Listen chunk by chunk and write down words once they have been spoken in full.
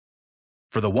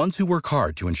For the ones who work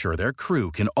hard to ensure their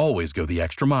crew can always go the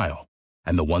extra mile,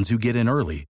 and the ones who get in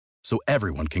early so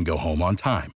everyone can go home on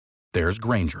time, there's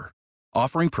Grainger,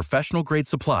 offering professional-grade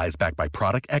supplies backed by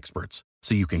product experts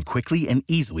so you can quickly and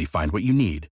easily find what you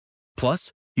need.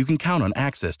 Plus, you can count on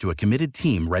access to a committed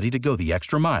team ready to go the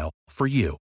extra mile for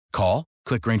you. Call,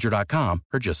 click Grainger.com,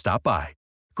 or just stop by.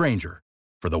 Grainger,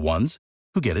 for the ones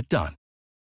who get it done.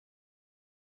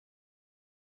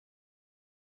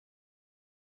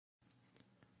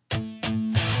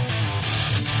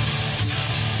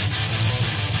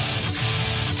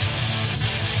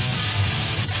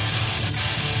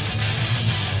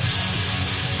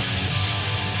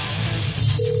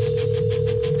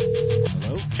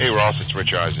 Hey, Ross, it's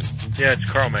Rich Eisen. Yeah, it's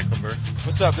Carl Mecklenburg.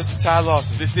 What's up? This is Ty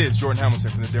Lawson. This is Jordan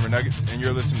Hamilton from the Denver Nuggets, and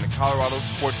you're listening to Colorado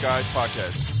Sports Guys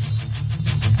Podcast.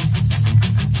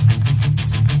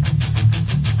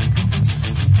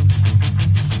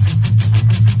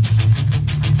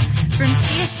 From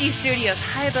CSG Studios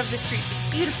high above the streets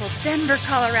of beautiful Denver,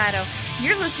 Colorado,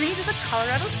 you're listening to the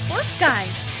Colorado Sports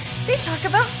Guys. They talk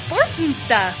about sports and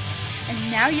stuff. And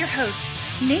now your hosts,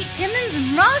 Nate Timmons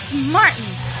and Ross Martin.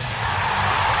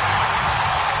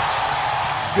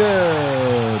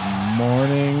 Good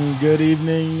morning, good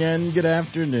evening, and good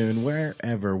afternoon,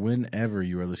 whenever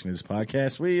you are listening to this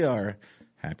podcast. We are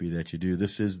happy that you do.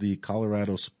 This is the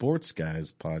Colorado Sports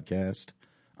Guys podcast.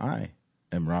 I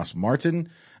am Ross Martin,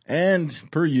 and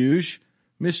per usual,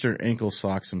 Mr. Ankle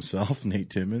Socks himself, Nate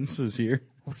Timmons, is here.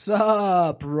 What's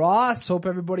up, Ross? Hope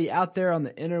everybody out there on the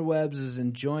interwebs is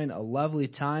enjoying a lovely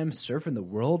time surfing the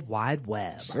World Wide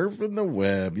Web. Surfing the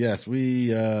web. Yes, we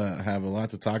have a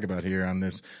lot to talk about here on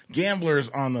this Gamblers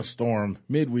on the Storm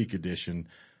midweek edition,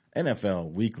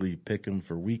 NFL Weekly Pick'em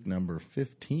for week number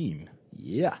 15.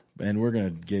 Yeah. And we're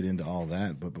going to get into all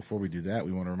that. But before we do that,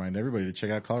 we want to remind everybody to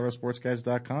check out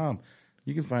coloradosportsguys.com.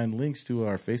 You can find links to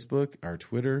our Facebook, our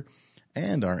Twitter,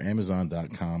 and our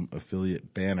Amazon.com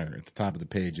affiliate banner at the top of the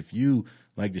page. If you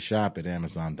like to shop at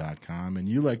Amazon.com and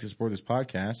you like to support this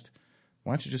podcast,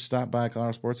 why don't you just stop by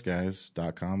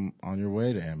ColoradoSportsGuys.com on your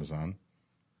way to Amazon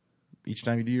each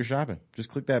time you do your shopping. Just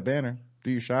click that banner,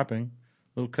 do your shopping,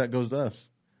 little cut goes to us.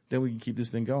 Then we can keep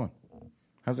this thing going.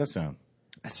 How's that sound?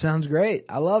 That sounds great.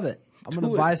 I love it. I'm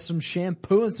going to buy some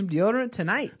shampoo and some deodorant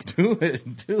tonight. Do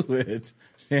it.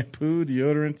 Shampoo,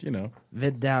 deodorant, you know.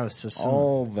 Vidaus.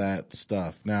 All that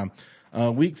stuff. Now,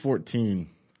 week 14,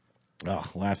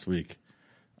 last week,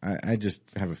 I just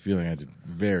have a feeling I did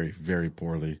very, very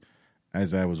poorly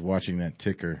as I was watching that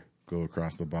ticker go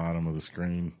across the bottom of the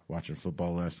screen, watching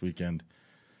football last weekend.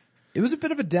 It was a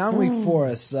bit of a down week for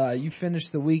us. You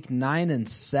finished the week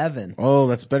 9-7. Oh,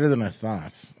 that's better than I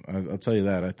thought. I'll tell you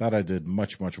that. I thought I did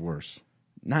much, much worse.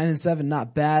 9-7,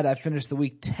 not bad. I finished the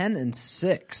week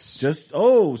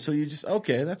 10-6.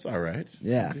 Okay, that's all right.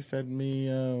 Yeah. You just had me,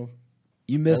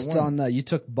 you missed on, you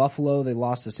took Buffalo, they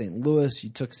lost to St. Louis. You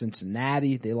took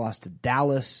Cincinnati, they lost to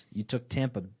Dallas. You took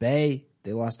Tampa Bay,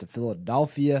 they lost to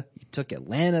Philadelphia. You took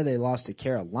Atlanta, they lost to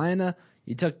Carolina.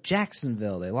 You took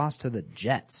Jacksonville, they lost to the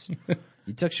Jets.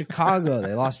 You took Chicago,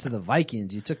 they lost to the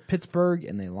Vikings. You took Pittsburgh,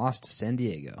 and they lost to San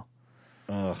Diego.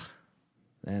 Ugh.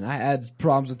 And I had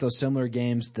problems with those similar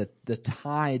games. The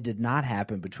tie did not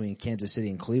happen between Kansas City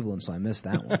and Cleveland, so I missed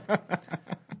that one.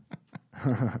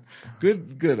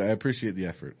 Good. I appreciate the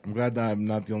effort. I'm glad that I'm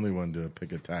not the only one to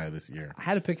pick a tie this year. I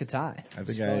had to pick a tie. I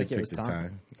think I picked a tie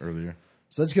earlier.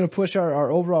 So that's going to push our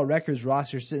overall records.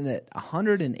 Ross, you're sitting at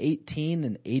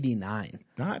 118-89.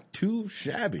 Not too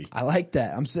shabby. I like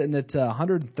that. I'm sitting at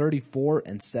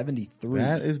 134-73.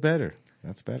 That is better.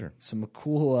 That's better. Some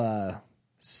cool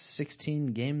 16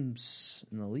 games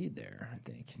in the lead there, I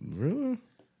think. Really?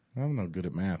 I'm not good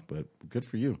at math, but good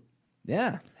for you.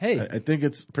 Yeah. Hey. I think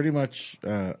it's pretty much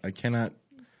I cannot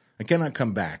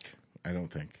come back, I don't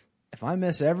think. If I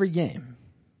miss every game,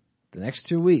 the next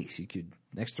 2 weeks,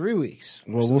 next 3 weeks.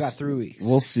 Well, we've got 3 weeks.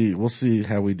 We'll see. We'll see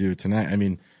how we do tonight. I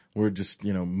mean, we're just,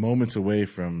 moments away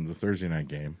from the Thursday night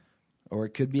game. Or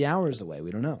it could be hours away. We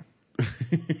don't know.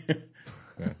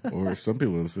 Or some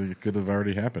people think it could have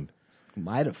already happened.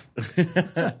 Might have.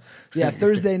 Yeah,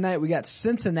 Thursday night we got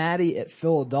Cincinnati at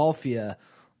Philadelphia.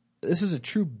 This is a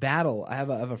true battle. I have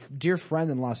a dear friend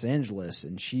in Los Angeles,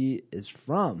 and she is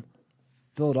from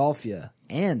Philadelphia,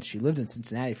 and she lived in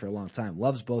Cincinnati for a long time.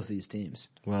 Loves both of these teams.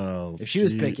 Well, if she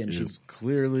was picking, she's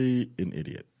clearly an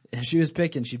idiot. If she was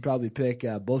picking, she'd probably pick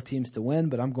both teams to win,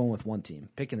 but I'm going with one team.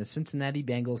 Picking the Cincinnati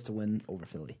Bengals to win over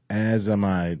Philly. As am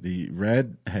I, the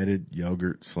red-headed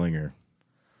yogurt slinger.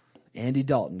 Andy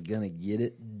Dalton, gonna get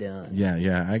it done.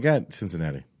 Yeah, I got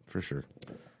Cincinnati, for sure.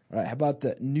 All right, how about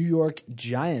the New York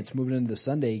Giants moving into the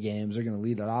Sunday games? They're going to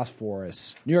lead it off for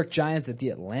us. New York Giants at the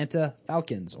Atlanta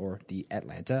Falcons, or the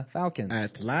Atlanta Falcons.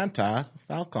 Atlanta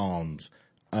Falcons.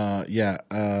 What do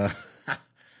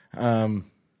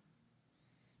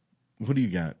you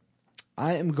got?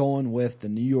 I am going with the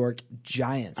New York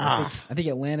Giants. I think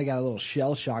Atlanta got a little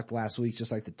shell-shocked last week,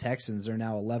 just like the Texans. They're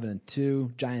now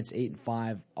 11-2. Giants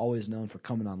 8-5, always known for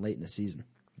coming on late in the season.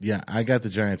 Yeah, I got the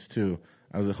Giants too.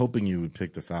 I was hoping you would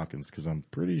pick the Falcons because I'm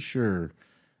pretty sure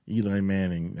Eli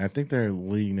Manning, I think they're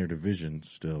leading their division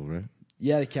still, right?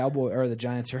 Yeah, the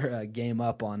Giants are a game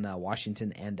up on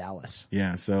Washington and Dallas.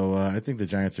 Yeah, so I think the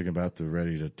Giants are about to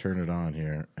ready to turn it on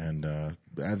here, and I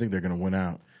think they're going to win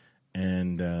out.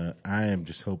 And I am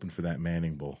just hoping for that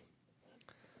Manning Bowl.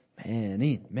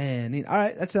 Manning. All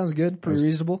right, that sounds good. Pretty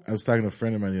reasonable. I was talking to a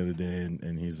friend of mine the other day,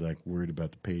 and he's like worried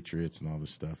about the Patriots and all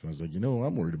this stuff. And I was like, you know what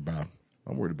I'm worried about?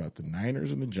 I'm worried about the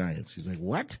Niners and the Giants. He's like,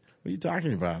 what? What are you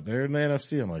talking about? They're in the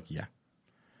NFC. I'm like, yeah.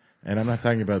 And I'm not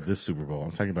talking about this Super Bowl.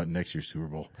 I'm talking about next year's Super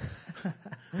Bowl.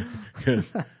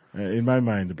 Because in my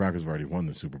mind, the Broncos have already won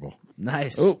the Super Bowl.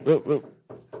 Nice. Oh.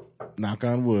 Knock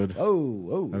on wood.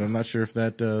 Oh. And I'm not sure if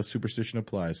that superstition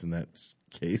applies in that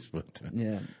case, but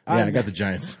yeah, I got the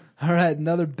Giants. All right,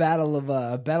 another battle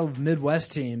of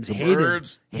Midwest teams.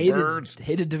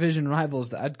 Hated division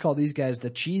rivals. I'd call these guys the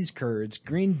Cheese Curds.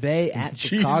 Green Bay at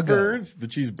Chicago. The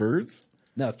Cheese Birds?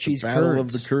 No, Cheese Curds. Battle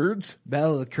of the Curds?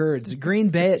 Battle of the Curds. Green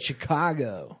Bay at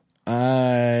Chicago.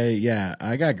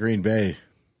 I got Green Bay.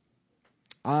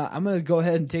 I'm going to go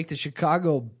ahead and take the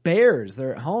Chicago Bears.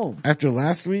 They're at home. After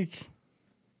last week?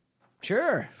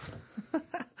 Sure.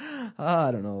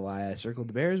 I don't know why I circled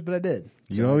the Bears, but I did.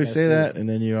 You always say that, and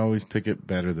then you always pick it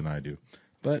better than I do.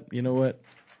 But you know what?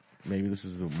 Maybe this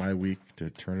is my week to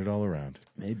turn it all around.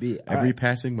 Maybe. Every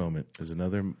passing moment is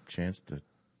another chance to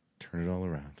turn it all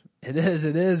around. It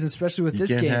is, especially with this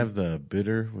game. You can't have the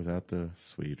bitter without the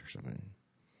sweet or something.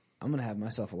 I'm going to have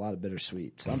myself a lot of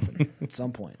bittersweet something at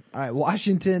some point. All right,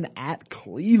 Washington at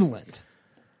Cleveland.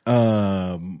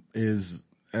 Now,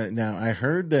 I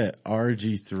heard that I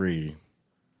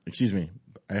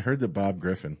heard that Bob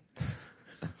Griffin.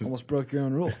 Almost broke your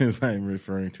own rule. As I'm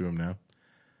referring to him now.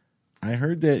 I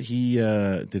heard that he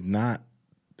did not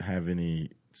have any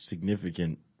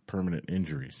significant permanent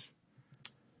injuries.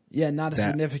 Yeah, not a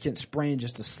significant sprain,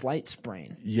 just a slight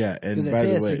sprain. Yeah, and because they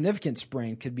say a significant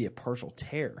sprain could be a partial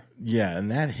tear. Yeah,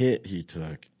 and that hit he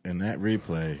took and that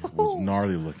replay was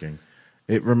gnarly looking.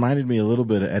 It reminded me a little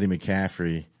bit of Eddie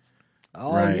McCaffrey.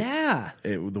 Oh, right? yeah.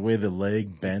 The way the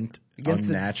leg bent against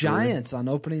the Giants on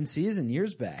opening season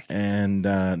years back. And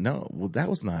that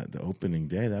was not the opening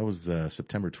day. That was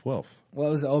September 12th. Well,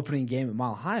 it was the opening game at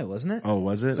Mile High, wasn't it? Oh,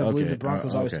 was it? I believe the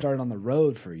Broncos always started on the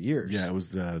road for years. Yeah, it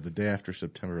was the day after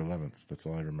September 11th. That's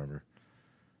all I remember.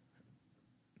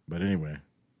 But anyway.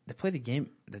 They played a game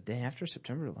the day after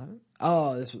September 11th?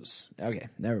 Oh, this was... Okay,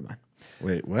 never mind.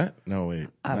 Wait, what? No, wait.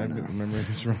 I don't know. Remembering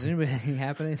this wrong? Is anything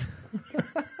happening?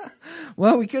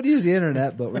 Well, we could use the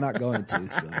internet, but we're not going to,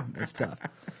 so it's tough.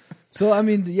 So, I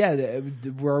mean, yeah,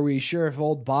 were we sure if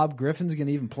old Bob Griffin's going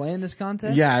to even play in this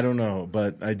contest? Yeah, I don't know,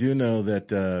 but I do know that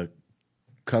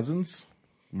Kirk Cousins,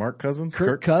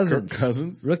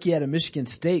 rookie out of Michigan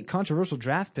State, controversial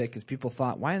draft pick because people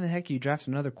thought, why in the heck are you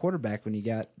drafting another quarterback when you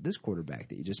got this quarterback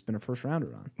that you just spent a first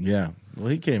rounder on? Yeah, well,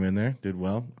 he came in there, did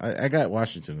well. I got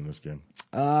Washington in this game.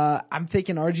 I'm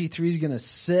thinking RG3 is going to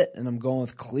sit, and I'm going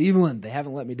with Cleveland. They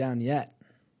haven't let me down yet,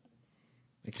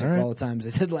 except for all the times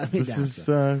they did let me down. This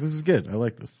is good. I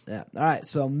like this. Yeah. All right.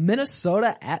 So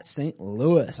Minnesota at St.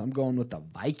 Louis. I'm going with the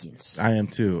Vikings. I am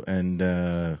too, and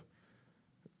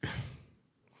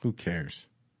who cares?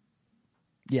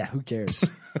 Yeah, who cares?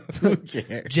 Who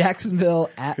cares? Jacksonville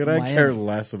at Miami. I care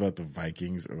less about the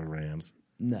Vikings or the Rams?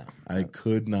 No. I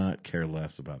could not care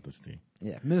less about this team.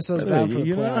 Yeah, Minnesota's bound for the playoffs.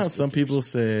 You know how some people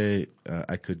say,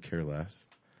 I could care less?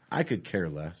 I could care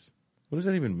less. What does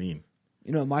that even mean?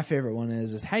 You know, my favorite one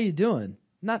is how you doing?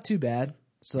 Not too bad.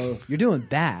 So you're doing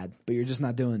bad, but you're just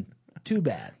not doing too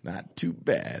bad. Not too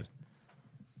bad.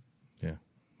 Yeah.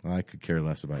 Well, I could care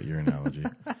less about your analogy.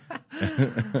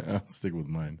 I'll stick with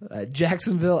mine.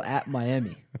 Jacksonville at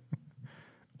Miami.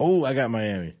 Oh, I got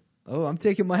Miami. Oh, I'm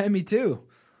taking Miami too.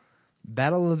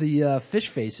 Battle of the fish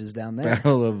faces down there.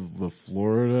 Battle of the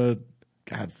Florida.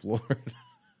 Florida.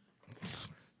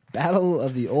 Battle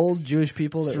of the old Jewish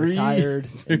people that retired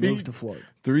and moved to Florida.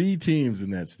 3 teams in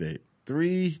that state.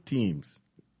 3 teams.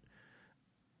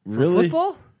 Really? For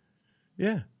football?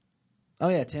 Yeah. Oh,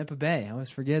 yeah, Tampa Bay. I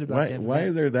always forget about Tampa Bay. Why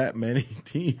are there that many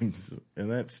teams in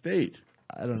that state?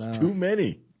 I don't know. It's too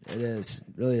many. It is. It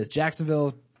really is.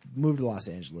 Jacksonville moved to Los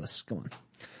Angeles. Come on.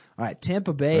 All right,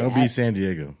 Tampa Bay. That'll be San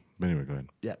Diego. But anyway, go ahead.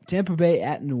 Yeah, Tampa Bay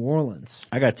at New Orleans.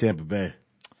 I got Tampa Bay.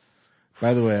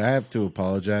 By the way, I have to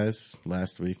apologize.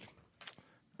 Last week,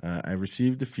 I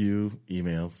received a few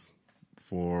emails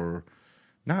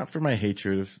not for my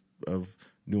hatred of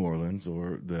New Orleans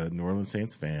or the New Orleans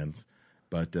Saints fans,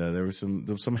 but there was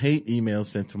some hate emails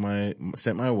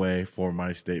sent my way for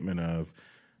my statement of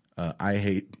I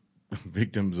hate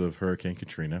victims of Hurricane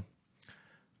Katrina.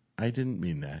 I didn't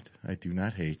mean that. I do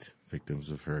not hate victims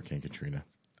of Hurricane Katrina.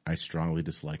 I strongly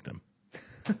dislike them.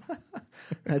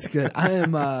 That's good.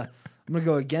 I'm going to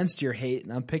go against your hate,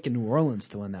 and I'm picking New Orleans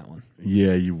to win that one.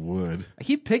 Yeah, you would. I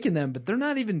keep picking them, but they're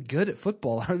not even good at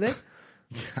football, are they?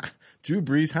 Drew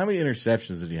Brees, how many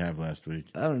interceptions did he have last week?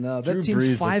 I don't know. That Drew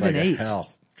team's Brees 5-8.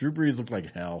 Hell. Drew Brees looked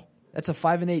like hell. That's a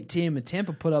 5-8 team, and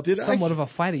Tampa put up somewhat of a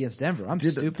fight against Denver. I'm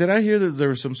stupid. Did I hear that there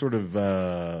was some sort of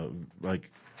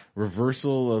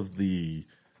reversal of the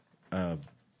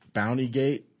Bounty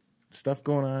Gate stuff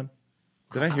going on?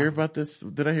 Did I hear about this?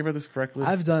 Did I hear about this correctly?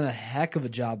 I've done a heck of a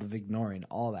job of ignoring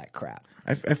all that crap.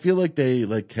 I feel like they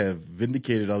have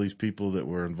vindicated all these people that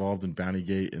were involved in Bounty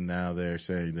Gate, and now they're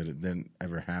saying that it didn't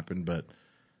ever happen, but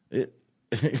it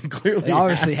clearly It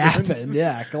obviously happened.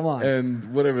 Yeah, come on.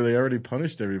 And whatever, they already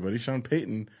punished everybody. Sean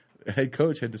Payton, head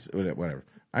coach, had to whatever.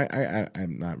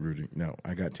 I'm not rooting. No,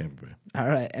 I got Tampa Bay. All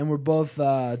right, and we're both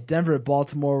Denver at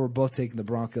Baltimore. We're both taking the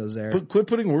Broncos there. Quit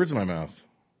putting words in my mouth.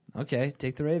 Okay,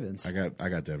 take the Ravens. I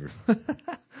got Denver.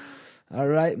 All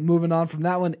right, moving on from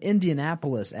that one,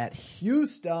 Indianapolis at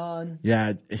Houston.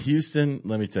 Yeah, Houston,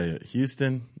 let me tell you.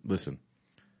 Houston, listen,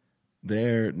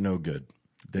 they're no good.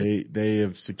 They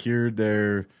have secured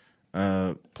their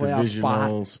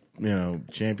divisional,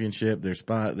 championship, their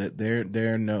spot. That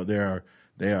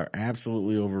they are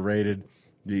absolutely overrated.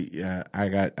 I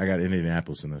got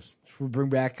Indianapolis in this. Should we bring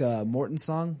back Morton's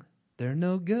song? They're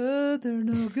no good, they're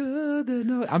no good, they're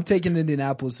no. I'm taking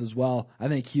Indianapolis as well. I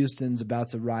think Houston's about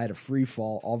to ride a free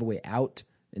fall all the way out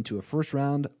into a first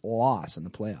round loss in the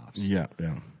playoffs. Yeah.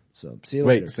 So see you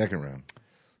later. Wait, second round.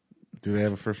 Do they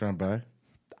have a first round bye?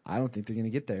 I don't think they're going to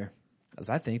get there,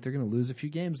 because I think they're going to lose a few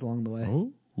games along the way.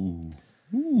 Oh.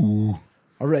 Ooh.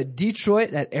 All right,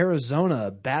 Detroit at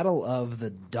Arizona, battle of the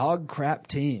dog crap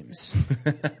teams.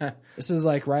 This is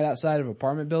like right outside of an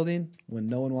apartment building when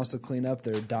no one wants to clean up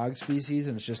their dog's feces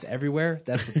and it's just everywhere.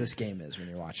 That's what this game is when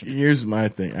you're watching it. Here's my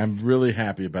thing. I'm really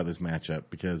happy about this matchup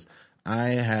because I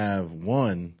have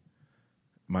won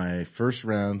my first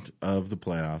round of the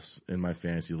playoffs in my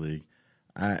fantasy league.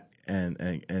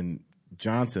 And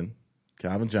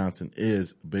Calvin Johnson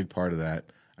is a big part of that.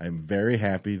 I'm very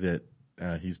happy that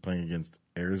he's playing against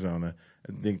Arizona.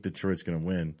 I think Detroit's going to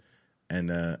win, and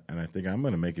I think I'm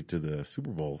going to make it to the Super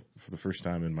Bowl for the first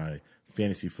time in my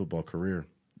fantasy football career.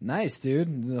 Nice, dude.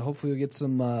 Hopefully you'll get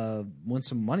win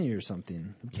some money or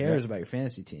something. Who cares about your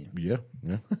fantasy team? Yeah.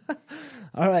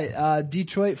 All right,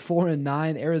 Detroit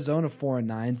 4-9, Arizona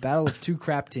 4-9. Battle of two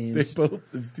crap teams.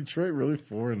 Is Detroit really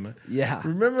 4-9? Yeah.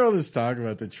 Remember all this talk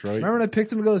about Detroit? Remember when I picked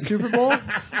them to go to the Super Bowl?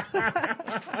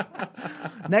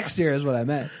 Next year is what I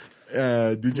meant.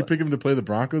 Did you pick him to play the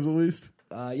Broncos at least?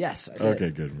 Yes. I did. Okay,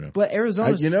 good. Man. But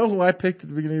Arizona, you know who I picked at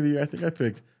the beginning of the year? I think I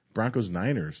picked Broncos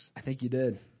Niners. I think you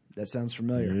did. That sounds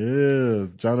familiar. Yeah,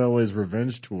 John Elway's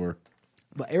revenge tour.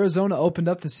 But Arizona opened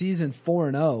up the season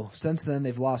 4-0. Since then,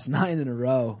 they've lost 9 in a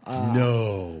row.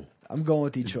 No. I'm going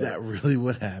with Detroit. Is that really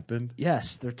what happened?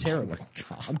 Yes, they're terrible. Oh my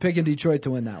God. I'm picking Detroit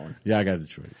to win that one. Yeah, I got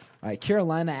Detroit. All right,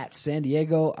 Carolina at San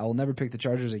Diego. I will never pick the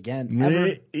Chargers again.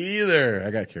 Me either.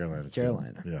 I got Carolina.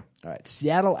 Carolina. Yeah. All right,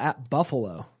 Seattle at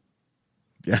Buffalo.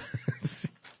 Yeah.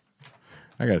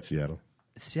 I got Seattle.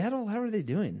 Seattle, how are they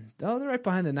doing? Oh, they're right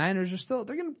behind the Niners. They're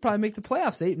going to probably make the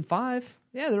playoffs 8-5.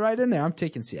 Yeah, they're right in there. I'm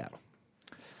taking Seattle.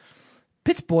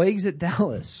 Pittsburgh's at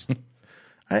Dallas.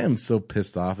 I am so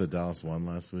pissed off that Dallas won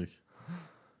last week.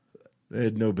 They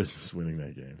had no business winning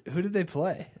that game. Who did they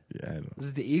play? Yeah, I don't know. Was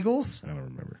it the Eagles? I don't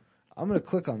remember. I'm going to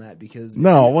click on that because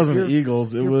no, it wasn't the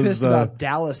Eagles. It was pissed about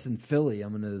Dallas and Philly.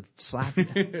 I'm going to slap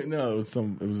you. No, it was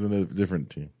in a different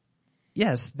team.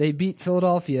 Yes, they beat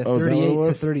Philadelphia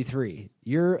 38-33.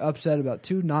 You're upset about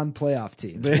two non-playoff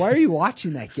teams. Why are you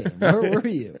watching that game? Where were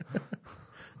you?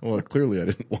 Well, clearly I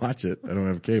didn't watch it. I don't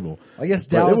have cable. I guess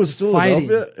Dallas was Philadelphia.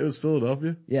 Fighting. It was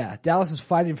Philadelphia. Yeah, Dallas is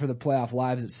fighting for the playoff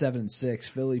lives at 7-6.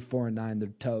 Philly 4-9. They're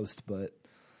toast, but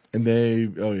and they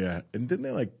and didn't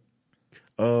they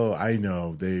I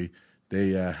know they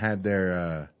had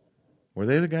their were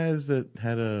they the guys that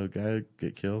had a guy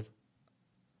get killed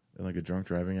in a drunk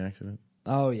driving accident?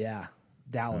 Oh yeah,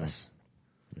 Dallas.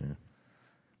 Yeah.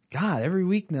 God, every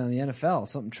week now in the NFL,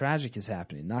 something tragic is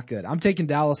happening. Not good. I'm taking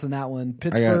Dallas in that one.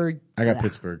 Pittsburgh. I got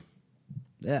Pittsburgh.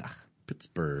 Yeah.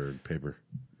 Pittsburgh paper.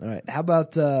 All right. How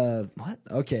about, what?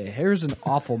 Okay. Here's an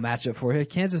awful matchup for you.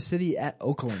 Kansas City at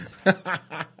Oakland.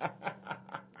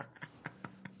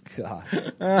 God.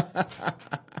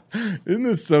 Isn't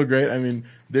this so great? I mean,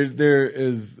 there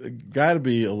is got to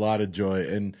be a lot of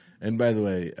joy. And by the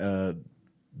way,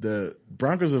 the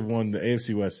Broncos have won the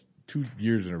AFC West 2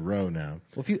 years in a row now.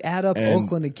 Well, if you add up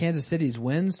Oakland and Kansas City's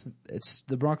wins,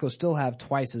 the Broncos still have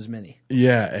twice as many.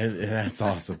 Yeah, and that's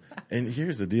awesome. And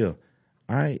here's the deal.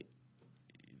 Have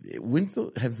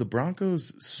the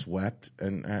Broncos swept?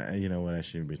 And you know what? I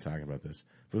shouldn't be talking about this.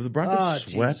 But have the Broncos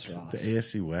swept the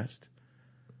AFC West?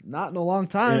 Not in a long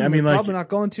time. I mean, they're probably not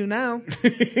going to now.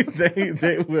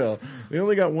 they will. They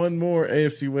only got one more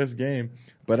AFC West game,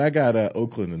 but I got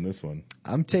Oakland in this one.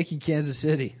 I'm taking Kansas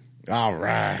City. All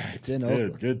right, it's in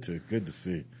Oakland. Good to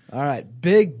see. All right,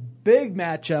 big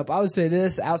matchup. I would say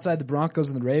this outside the Broncos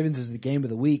and the Ravens is the game of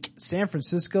the week. San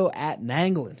Francisco at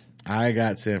Nangland. I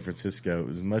got San Francisco.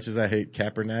 As much as I hate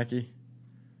Kaepernick,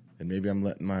 and maybe I'm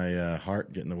letting my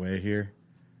heart get in the way here,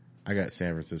 I got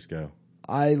San Francisco.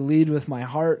 I lead with my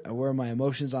heart. I wear my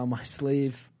emotions on my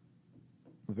sleeve.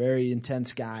 I'm a very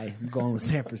intense guy. I'm going with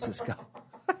San Francisco.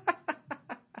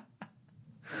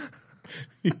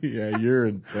 Yeah, you're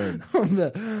intense.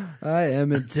 I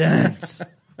am intense.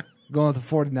 Going with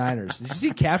the 49ers. Did you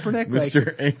see Kaepernick?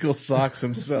 Mr. Ankle Socks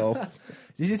himself.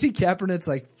 Did you see Kaepernick's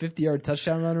 50-yard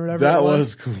touchdown run or whatever? That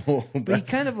was cool. But he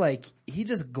kind of he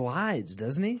just glides,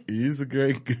 doesn't he? He's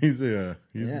good.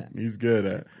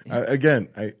 I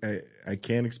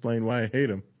can't explain why I hate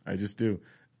him. I just do.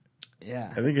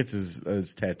 Yeah. I think it's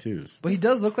his tattoos. But he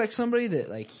does look like somebody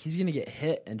that he's going to get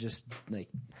hit and just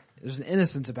there's an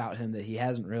innocence about him that he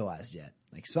hasn't realized yet.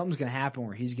 Something's going to happen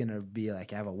where he's going to be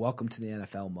have a welcome to the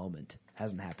NFL moment.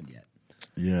 Hasn't happened yet.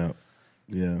 Yeah.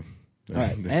 All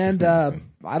right. And I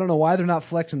don't know why they're not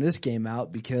flexing this game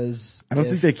out because I don't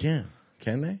think they can.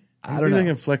 Can they? I don't know. They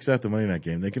can flex out the Monday night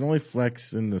game. They can only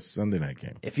flex in the Sunday night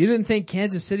game. If you didn't think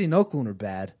Kansas City and Oakland were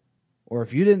bad, or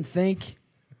if you didn't think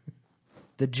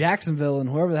the Jacksonville and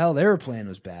whoever the hell they were playing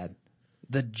was bad,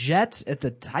 the Jets at the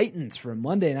Titans for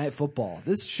Monday Night Football.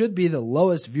 This should be the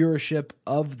lowest viewership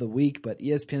of the week, but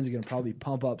ESPN's going to probably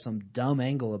pump up some dumb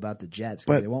angle about the Jets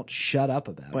because they won't shut up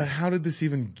about it. But how did this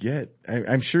even get?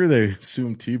 I'm sure they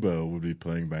assumed Tebow would be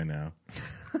playing by now,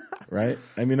 right?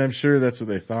 I mean, I'm sure that's what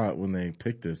they thought when they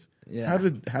picked this. Yeah.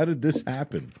 How did this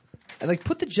happen?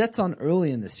 Put the Jets on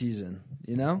early in the season.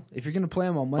 You know, if you're going to play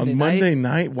them on Monday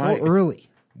night, why go early?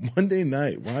 Monday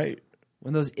night, why?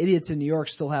 When those idiots in New York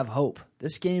still have hope.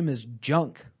 This game is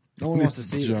junk. No one wants to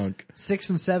see junk. It.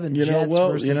 6-7 Jets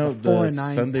versus the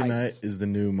 4-9 Sunday Titans. night is the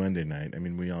new Monday night. I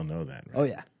mean, we all know that, right? Oh,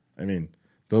 yeah. I mean,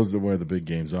 those are where the big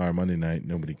games are. Monday night,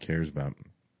 nobody cares about.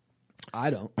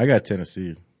 I don't. I got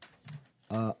Tennessee.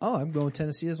 I'm going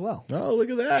Tennessee as well. Oh,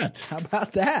 look at that. How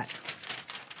about that?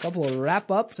 A couple of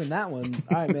wrap-ups in that one.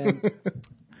 All right, man.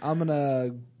 I'm going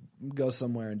to go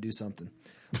somewhere and do something.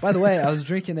 By the way, I was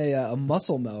drinking a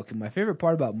muscle milk, and my favorite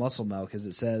part about muscle milk is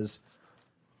it says,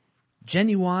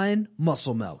 genuine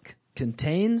muscle milk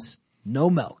contains no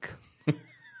milk.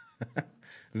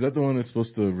 Is that the one that's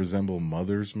supposed to resemble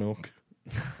mother's milk?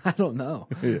 I don't know.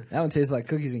 Yeah. That one tastes like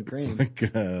cookies and cream.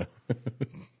 It's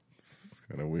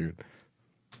kind of weird.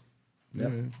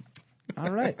 Yep. All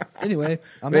right. Anyway,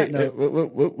 on that note.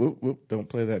 Whoop. Don't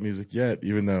play that music yet,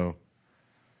 even though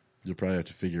you'll probably have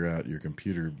to figure out your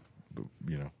computer.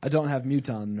 I don't have mute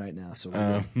on right now, so.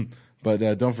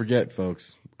 But don't forget,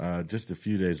 folks. Just a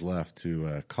few days left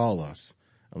to call us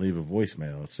and leave a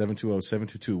voicemail at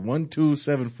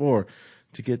 720-722-1274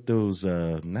 to get those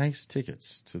nice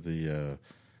tickets to the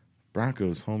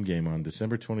Broncos home game on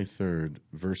December 23rd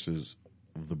versus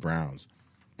the Browns.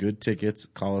 Good tickets.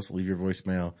 Call us. Leave your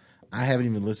voicemail. I haven't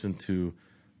even listened to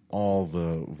all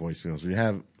the voicemails. We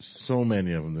have so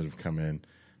many of them that have come in.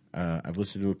 I've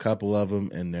listened to a couple of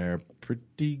them, and they're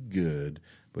pretty good.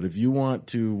 But if you want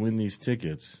to win these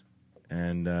tickets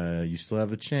and you still have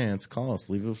the chance, call us.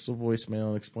 Leave us a voicemail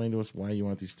and explain to us why you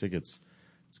want these tickets.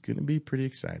 It's going to be pretty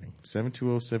exciting.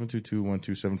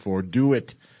 720-722-1274. Do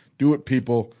it. Do it,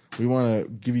 people. We want to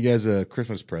give you guys a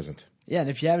Christmas present. Yeah, and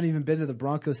if you haven't even been to the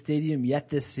Broncos Stadium yet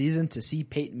this season to see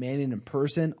Peyton Manning in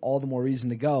person, all the more reason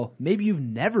to go. Maybe you've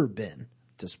never been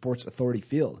to Sports Authority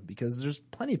Field because there's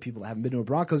plenty of people that haven't been to a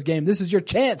Broncos game. This is your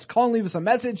chance. Call and leave us a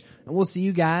message, and we'll see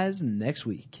you guys next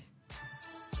week.